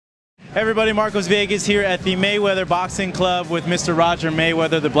Hey everybody, Marcos Villegas here at the Mayweather Boxing Club with Mr. Roger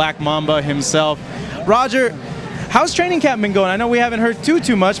Mayweather, the Black Mamba himself. Roger, how's training camp been going? I know we haven't heard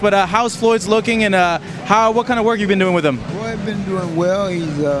too much, but how's Floyd's looking, and what kind of work you've been doing with him? Floyd's been doing well. He's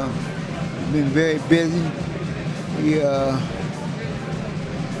been very busy. He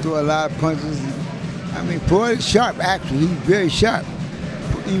threw a lot of punches. I mean, Floyd is sharp, actually. He's very sharp.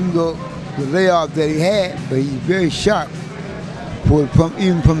 Even though the layoff that he had, but he's very sharp.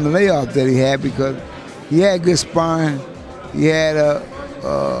 Even from the layoff that he had, because he had good sparring, he had a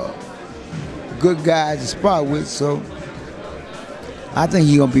good guy to spar with. So I think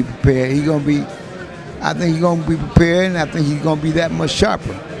he's gonna be prepared. I think he's gonna be prepared, and I think he's gonna be that much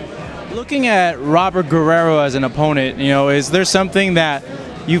sharper. Looking at Robert Guerrero as an opponent, is there something that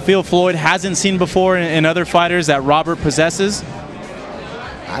you feel Floyd hasn't seen before in other fighters that Robert possesses?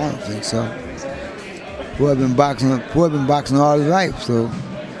 I don't think so. Floyd been boxing all his life, so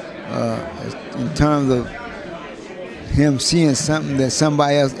in terms of him seeing something that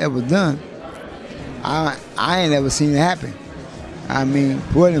somebody else ever done, I ain't ever seen it happen. I mean,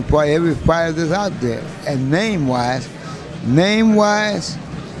 Floyd didn't fight every fighter that's out there, and name-wise,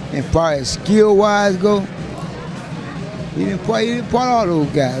 and far as skill-wise go, he didn't fight all those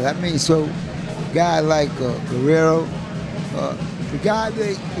guys. I mean, so guys like Guerrero, the guy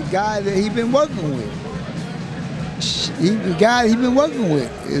that he been working with. The guy he been working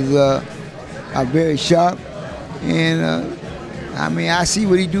with is are very sharp, and I mean, I see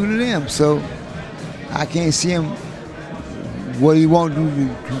what he do to them, so I can't see him what he won't do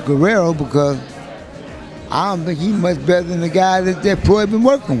to Guerrero, because I don't think he's much better than the guy that Floyd been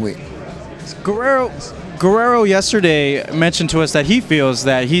working with. Guerrero yesterday mentioned to us that he feels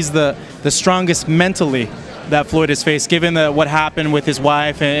that he's the strongest mentally that Floyd has faced, given what happened with his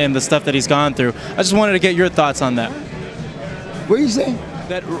wife and the stuff that he's gone through. I just wanted to get your thoughts on that. What are you saying?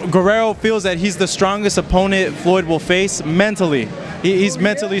 That Guerrero feels that he's the strongest opponent Floyd will face mentally. He's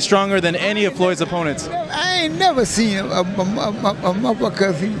mentally stronger than any of Floyd's opponents. I ain't never seen a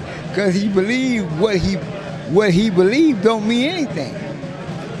motherfucker because he believed what he believed don't mean anything.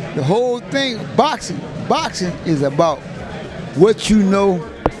 The whole thing, boxing is about what you know.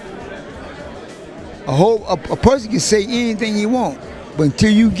 A person can say anything he want, but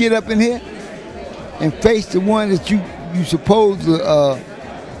until you get up in here and face the one that you supposed to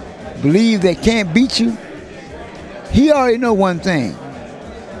believe that can't beat you, he already know one thing: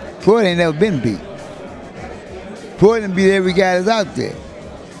 Floyd ain't never been beat. Floyd didn't beat every guy that's out there.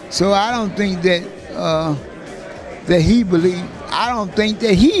 So I don't think that he believed. I don't think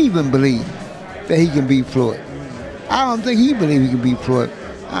that he even believed that he can beat Floyd. I don't think he believed he can beat Floyd.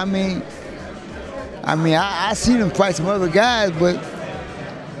 I mean, I seen him fight some other guys, but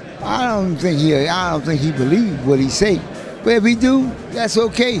I don't think he believed what he say. But if he do, that's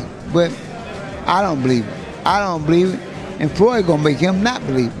okay. But I don't believe it. I don't believe it, and Floyd gonna make him not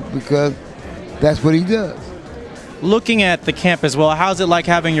believe it, because that's what he does. Looking at the camp as well, how's it like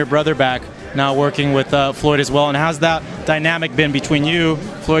having your brother back now, working with Floyd as well, and how's that dynamic been between you,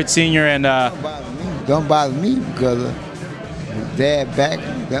 Floyd Sr., and? Don't bother me because his dad back.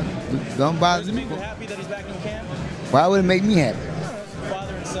 Don't bother me. Does it make you happy that he's back in camp? Why would it make me happy?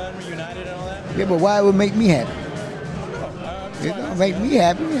 Father and son reunited and all that? Yeah, but why would it make me happy? It don't make me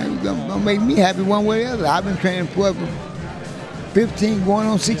happy. It don't make me happy one way or the other. I've been training for 15, going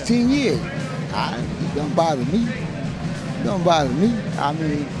on 16 years. It don't bother me. It don't bother me. I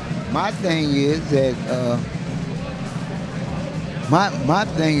mean, my thing is that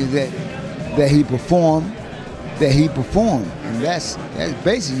that he performed, and that's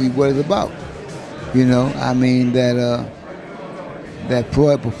basically what it's about. I mean, that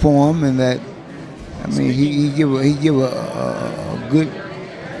Floyd performed, and that, I mean, he give a good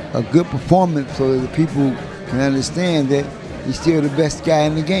performance so that the people can understand that he's still the best guy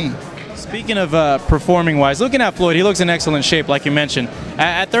in the game. Speaking of performing-wise, looking at Floyd, he looks in excellent shape, like you mentioned.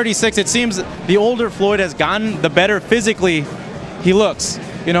 At 36, it seems the older Floyd has gotten, the better physically he looks.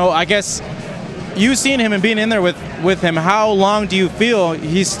 I guess you seeing him and being in there with him, how long do you feel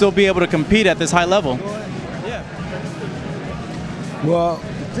he's still be able to compete at this high level? Yeah. Well,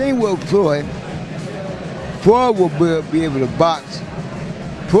 the thing with Floyd will be able to box.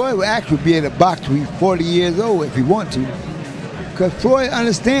 Floyd will actually be able to box till he's 40 years old if he wants to. Because Floyd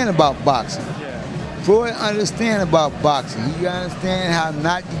understands about boxing. Floyd understands about boxing. He understands how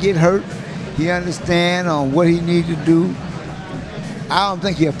not to get hurt. He understands on what he needs to do. I don't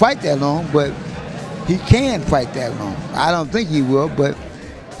think he'll fight that long, but he can fight that long. I don't think he will, but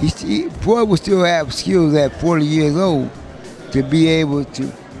Floyd will still have skills at 40 years old to be able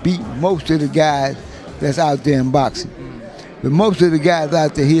to beat most of the guys that's out there in boxing. But most of the guys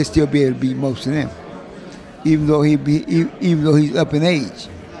out there, he'll still be able to beat most of them, even though he's up in age.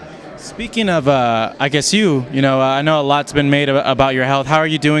 Speaking of, I guess I know a lot's been made about your health. How are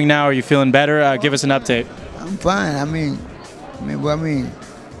you doing now? Are you feeling better? Give us an update. I'm fine.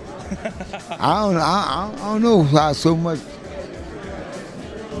 I don't know how so much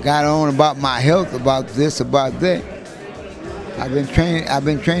got on about my health, about this, about that. I've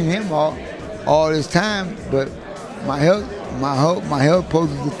been training him all this time, but my health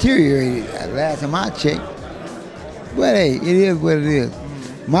supposed to deteriorate last time I checked. But hey, it is what it is.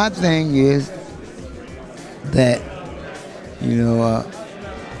 My thing is that,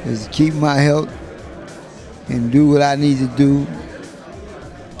 is to keep my health and do what I need to do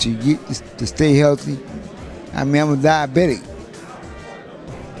to stay healthy. I mean, I'm a diabetic.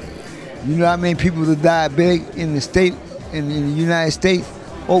 You know how many people are diabetic in the United States?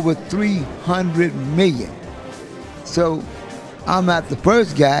 Over 300 million. So I'm not the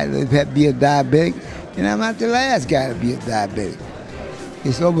first guy that had to be a diabetic, and I'm not the last guy to be a diabetic.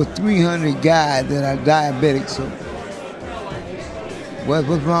 It's over 300 guys that are diabetic, so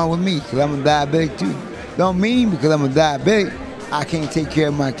what's wrong with me? Because I'm a diabetic too. Don't mean because I'm a diabetic, I can't take care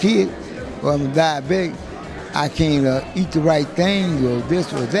of my kids, or I'm a diabetic, I can't eat the right things, or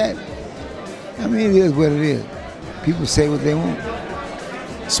this or that. I mean, it is what it is. People say what they want.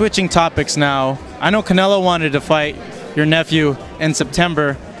 Switching topics now, I know Canelo wanted to fight your nephew in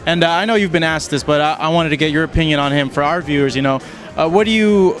September, and I know you've been asked this, but I wanted to get your opinion on him for our viewers. What do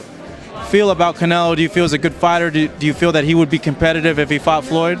you feel about Canelo? Do you feel he's a good fighter? Do you feel that he would be competitive if he fought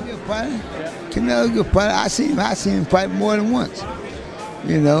Floyd? Good fighter. Yeah. Canelo's a good fighter. I seen him fight more than once.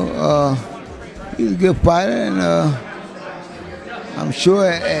 He's a good fighter, and I'm sure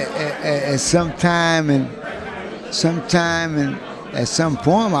at some time and at some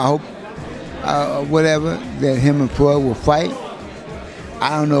point, I hope whatever that him and Floyd will fight. I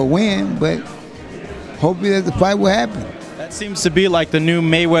don't know when, but hopefully that the fight will happen. That seems to be like the new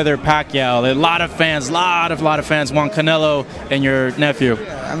Mayweather-Pacquiao. A lot of fans want Canelo and your nephew.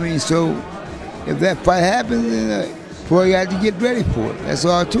 Yeah, I mean, so if that fight happens, then Floyd got to get ready for it. That's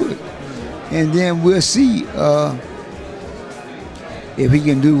all to it. And then we'll see if he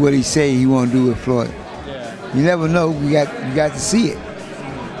can do what he say he want to do with Floyd. Yeah. You never know. You got to see it.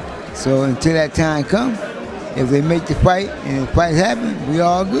 So until that time comes, if they make the fight and the fight happens, we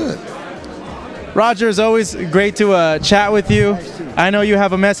all good. Roger, it's always great to chat with you. I know you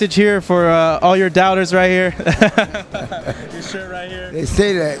have a message here for all your doubters right here. Your shirt right here. They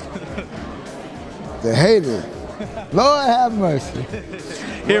say that the haters, Lord have mercy.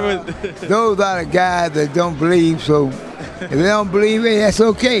 Those are the guys that don't believe, so if they don't believe it, that's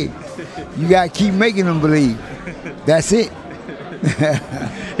okay. You got to keep making them believe. That's it.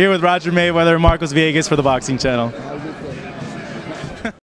 Here with Roger Mayweather and Marcos Villegas for the Boxing Channel.